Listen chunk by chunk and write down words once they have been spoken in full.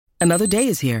Another day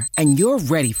is here, and you're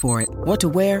ready for it. What to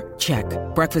wear? Check.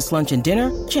 Breakfast, lunch, and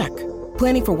dinner? Check.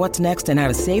 Planning for what's next and how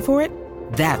to save for it?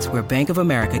 That's where Bank of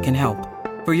America can help.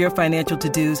 For your financial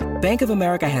to-dos, Bank of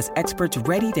America has experts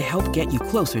ready to help get you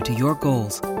closer to your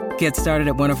goals. Get started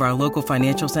at one of our local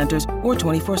financial centers or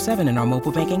 24/7 in our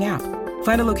mobile banking app.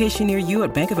 Find a location near you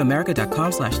at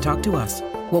bankofamerica.com/talktous.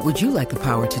 What would you like the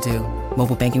power to do?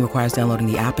 Mobile banking requires downloading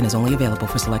the app and is only available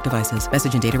for select devices.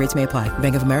 Message and data rates may apply.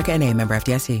 Bank of America NA, member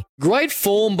FDIC. Great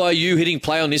form by you hitting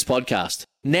play on this podcast.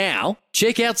 Now,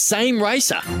 check out Same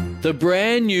Racer, the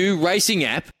brand new racing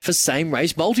app for same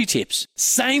race multi-tips.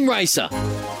 Same Racer.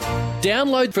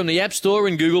 Download from the App Store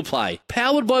and Google Play.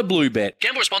 Powered by Bluebet.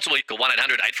 Gamble responsibly. Call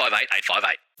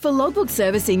 1-800-858-858. For logbook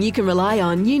servicing you can rely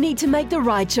on, you need to make the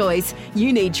right choice.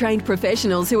 You need trained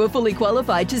professionals who are fully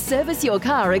qualified to service your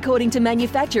car according to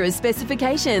manufacturer's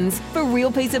specifications. For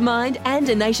real peace of mind and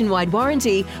a nationwide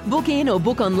warranty, book in or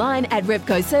book online at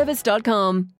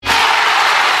repcoservice.com.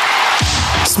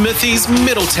 Smithy's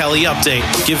Medal Tally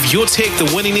Update. Give your tech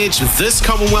the winning edge this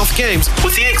Commonwealth Games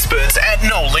with the experts at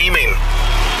Noel Leeming.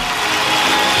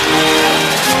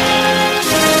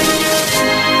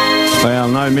 Well,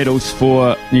 no medals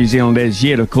for New Zealand as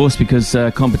yet, of course, because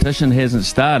competition hasn't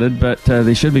started, but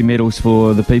there should be medals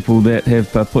for the people that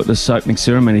have put this opening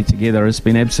ceremony together. It's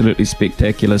been absolutely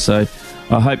spectacular, so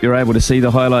I hope you're able to see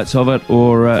the highlights of it,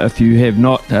 or if you have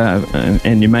not,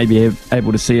 and you may be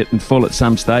able to see it in full at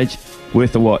some stage,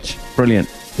 worth a watch. Brilliant.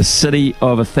 The city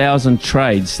of 1,000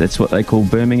 trades, that's what they call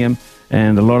Birmingham,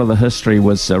 and a lot of the history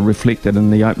was reflected in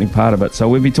the opening part of it. So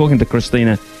we'll be talking to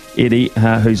Christina Eddy,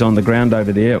 who's on the ground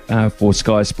over there for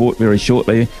Sky Sport very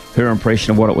shortly, her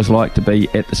impression of what it was like to be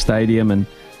at the stadium and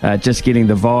just getting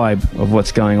the vibe of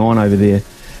what's going on over there.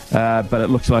 But it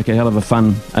looks like a hell of a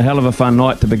fun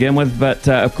night to begin with. But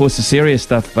of course the serious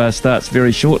stuff starts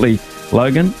very shortly,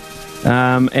 Logan.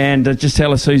 And just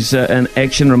tell us who's in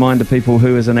action. Remind the people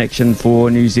who is in action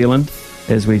for New Zealand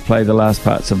as we play the last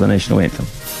parts of the national anthem.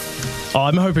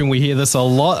 I'm hoping we hear this a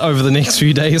lot over the next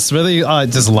few days, Smithy. I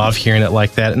just love hearing it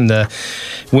like that. And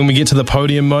when we get to the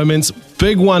podium moments,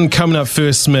 big one coming up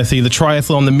first, Smithy, the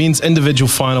triathlon, the men's individual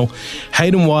final.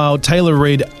 Hayden Wilde, Taylor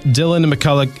Reid, Dylan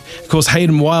McCulloch. Of course,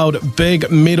 Hayden Wilde,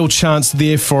 big medal chance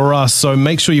there for us. So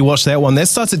make sure you watch that one. That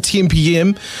starts at 10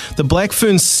 p.m. The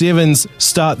Blackfern Sevens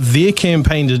start their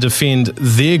campaign to defend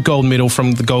their gold medal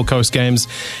from the Gold Coast Games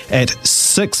at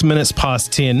 6 minutes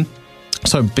past 10.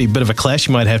 So it'd be a bit of a clash.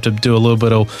 You might have to do a little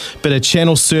bit of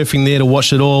channel surfing there to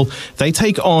watch it all. They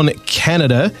take on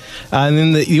Canada. And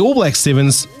then the All Black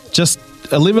Sevens, just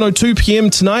 11:02 p.m.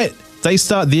 tonight, they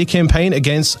start their campaign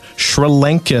against Sri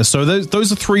Lanka. So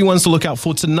those are three ones to look out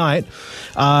for tonight.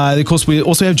 Of course, we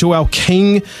also have Joelle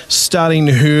King starting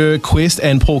her quest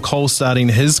and Paul Cole starting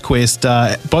his quest,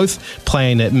 both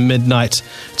playing at midnight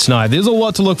tonight. There's a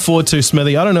lot to look forward to,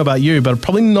 Smithy. I don't know about you, but I'm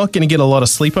probably not going to get a lot of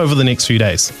sleep over the next few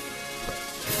days.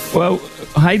 Well,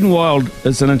 Hayden Wilde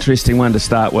is an interesting one to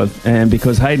start with, and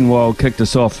because Hayden Wilde kicked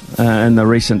us off in the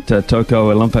recent Tokyo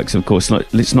Olympics, of course,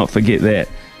 let's not forget that,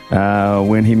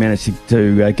 when he managed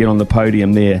to get on the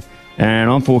podium there. And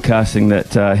I'm forecasting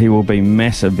that he will be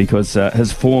massive because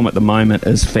his form at the moment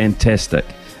is fantastic.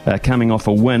 Coming off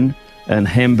a win in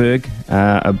Hamburg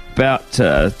about 2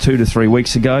 to 3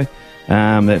 weeks ago,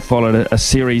 that followed a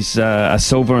series, a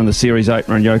silver in the series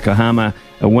opener in Yokohama,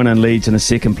 a win in Leeds and a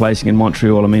second placing in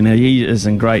Montreal. I mean, he is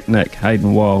in great nick,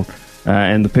 Hayden Wilde.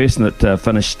 And the person that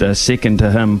finished second to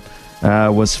him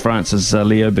was France's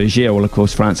Leo Berger. Well, of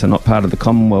course, France are not part of the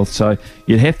Commonwealth, so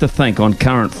you'd have to think on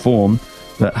current form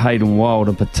that Hayden Wilde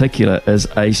in particular is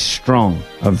a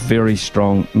very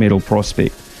strong medal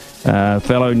prospect.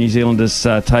 Fellow New Zealanders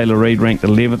Taylor Reid ranked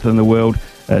 11th in the world,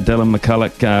 Dylan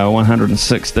McCulloch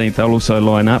 116th. They'll also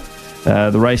line up.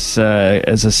 The race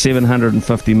is a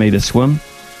 750 metre swim,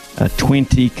 a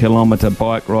 20 kilometre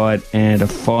bike ride and a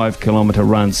 5 kilometre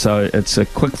run. So it's a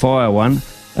quick fire one,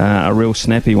 a real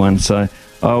snappy one. So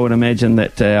I would imagine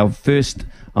that our first,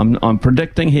 I'm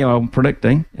predicting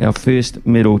our first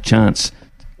medal chance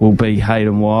will be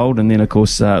Hayden Wilde, and then of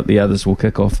course the others will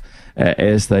kick off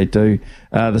as they do.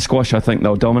 The squash, I think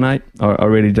they'll dominate. I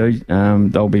really do.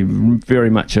 They'll be very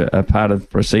much a part of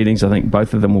proceedings. I think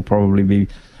both of them will probably be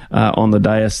on the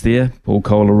dais there. Paul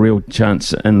Cole, a real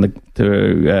chance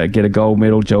to get a gold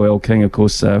medal. Joelle King, of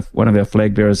course, one of our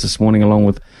flag bearers this morning, along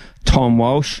with Tom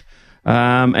Walsh.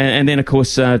 And then, of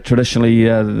course, traditionally,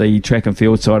 the track and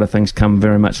field side of things come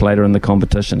very much later in the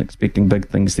competition, expecting big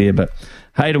things there. But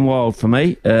Hayden Wilde, for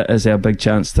me, is our big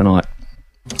chance tonight.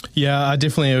 Yeah, I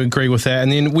definitely agree with that.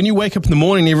 And then when you wake up in the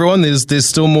morning, everyone, there's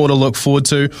still more to look forward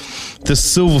to. The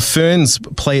Silver Ferns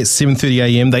play at 7:30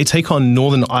 a.m. They take on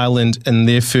Northern Ireland in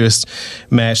their first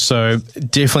match, so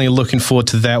definitely looking forward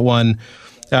to that one.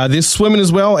 There's swimming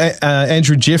as well.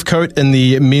 Andrew Jeffcoat in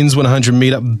the men's 100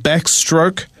 metre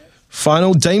backstroke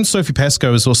final. Dame Sophie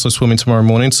Pascoe is also swimming tomorrow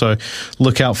morning, so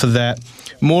look out for that.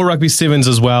 More rugby sevens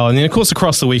as well. And then, of course,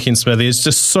 across the weekend, Smithy, there's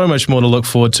just so much more to look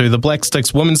forward to. The Black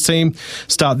Sticks women's team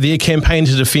start their campaign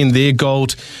to defend their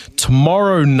gold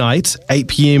tomorrow night, 8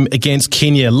 p.m. against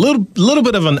Kenya. A little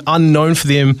bit of an unknown for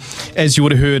them, as you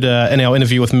would have heard in our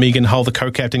interview with Megan Hull, the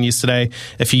co-captain, yesterday.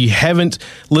 If you haven't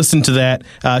listened to that,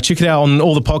 check it out on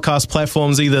all the podcast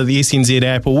platforms, either the SNZ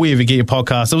app or wherever you get your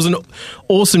podcast. It was an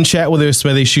awesome chat with her,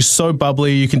 Smithy. She's so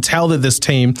bubbly. You can tell that this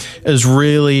team is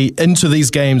really into these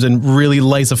games and really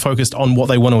laser focused on what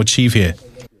they want to achieve here.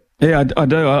 Yeah, I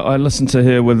do. I listened to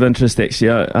her with interest, actually.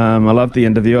 I love the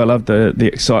interview. I love the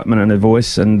excitement in her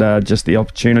voice and just the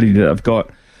opportunity that I've got.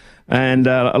 And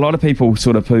a lot of people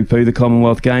sort of poo-poo the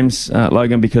Commonwealth Games,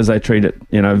 Logan, because they treat it,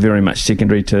 very much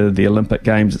secondary to the Olympic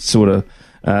Games. It's sort of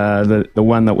the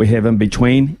one that we have in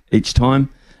between each time.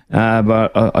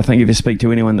 But I think if you speak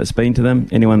to anyone that's been to them,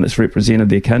 anyone that's represented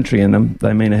their country in them,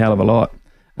 they mean a hell of a lot.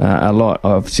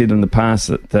 I've said in the past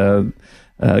that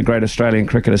great Australian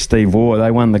cricketer Steve Waugh,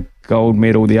 they won the gold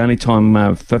medal. The only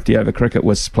time 50 over cricket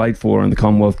was played for in the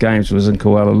Commonwealth Games was in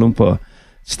Kuala Lumpur.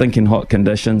 Stinking hot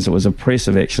conditions. It was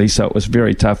oppressive, actually, so it was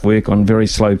very tough work on very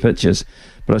slow pitches.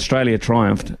 But Australia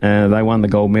triumphed. They won the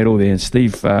gold medal there. And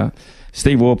Steve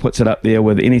Waugh puts it up there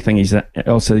with anything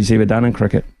else he's ever done in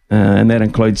cricket. And that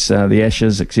includes the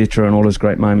Ashes, etc., and all his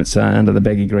great moments under the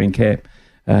baggy green cap.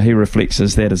 He reflects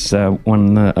that as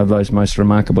one of those most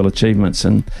remarkable achievements.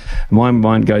 And my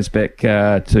mind goes back to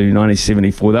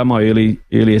 1974. They're my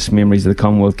earliest memories of the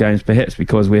Commonwealth Games, perhaps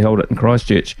because we held it in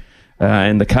Christchurch.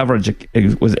 And the coverage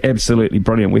was absolutely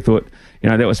brilliant. We thought,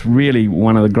 that was really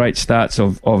one of the great starts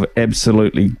of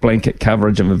absolutely blanket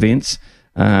coverage of events.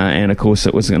 And, of course,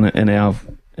 it was in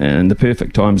the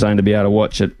perfect time zone to be able to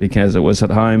watch it because it was at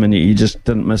home and you just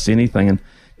didn't miss anything. And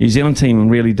New Zealand team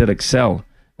really did excel.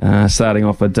 Starting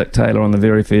off with Dick Taylor on the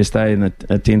very first day in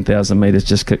the 10,000 metres,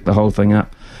 just kicked the whole thing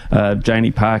up.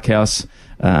 Janie Parkhouse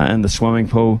in the swimming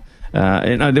pool.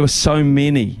 There were so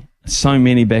many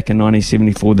back in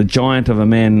 1974. The giant of a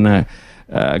man,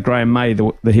 Graham May,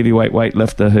 the heavyweight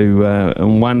weightlifter, who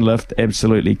in one lift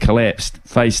absolutely collapsed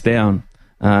face down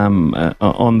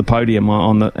on the podium.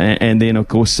 And then, of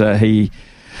course, he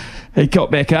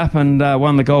got back up and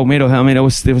won the gold medal. I mean, there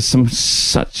was some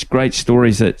such great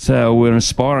stories that were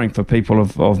inspiring for people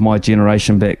of my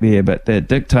generation back there. But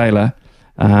Dick Taylor,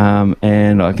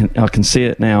 and I can see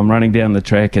it now. I'm running down the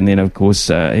track, and then of course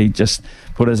he just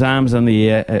put his arms in the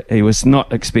air. He was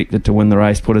not expected to win the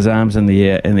race. Put his arms in the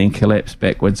air and then collapsed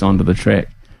backwards onto the track.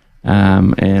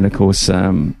 And of course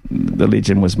the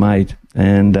legend was made.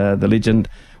 And the legend,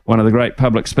 one of the great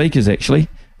public speakers actually.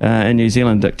 In New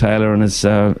Zealand, Dick Taylor, and his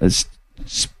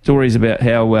stories about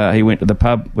how he went to the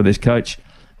pub with his coach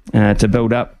to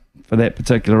build up for that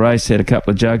particular race, had a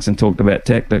couple of jugs and talked about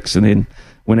tactics, and then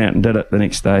went out and did it the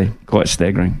next day. Quite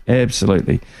staggering,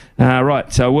 absolutely.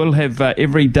 Right, so we'll have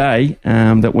every day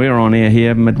that we're on air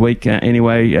here midweek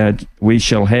anyway, we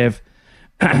shall have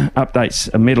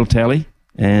updates, a medal tally,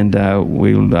 and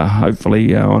we'll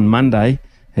hopefully on Monday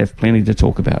have plenty to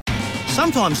talk about.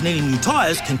 Sometimes needing new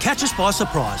tyres can catch us by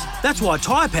surprise. That's why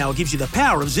Tyre Power gives you the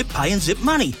power of Zip Pay and Zip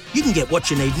Money. You can get what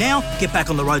you need now, get back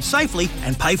on the road safely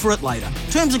and pay for it later.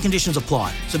 Terms and conditions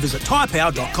apply. So visit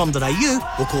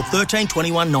tyrepower.com.au or call 13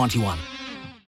 21 91.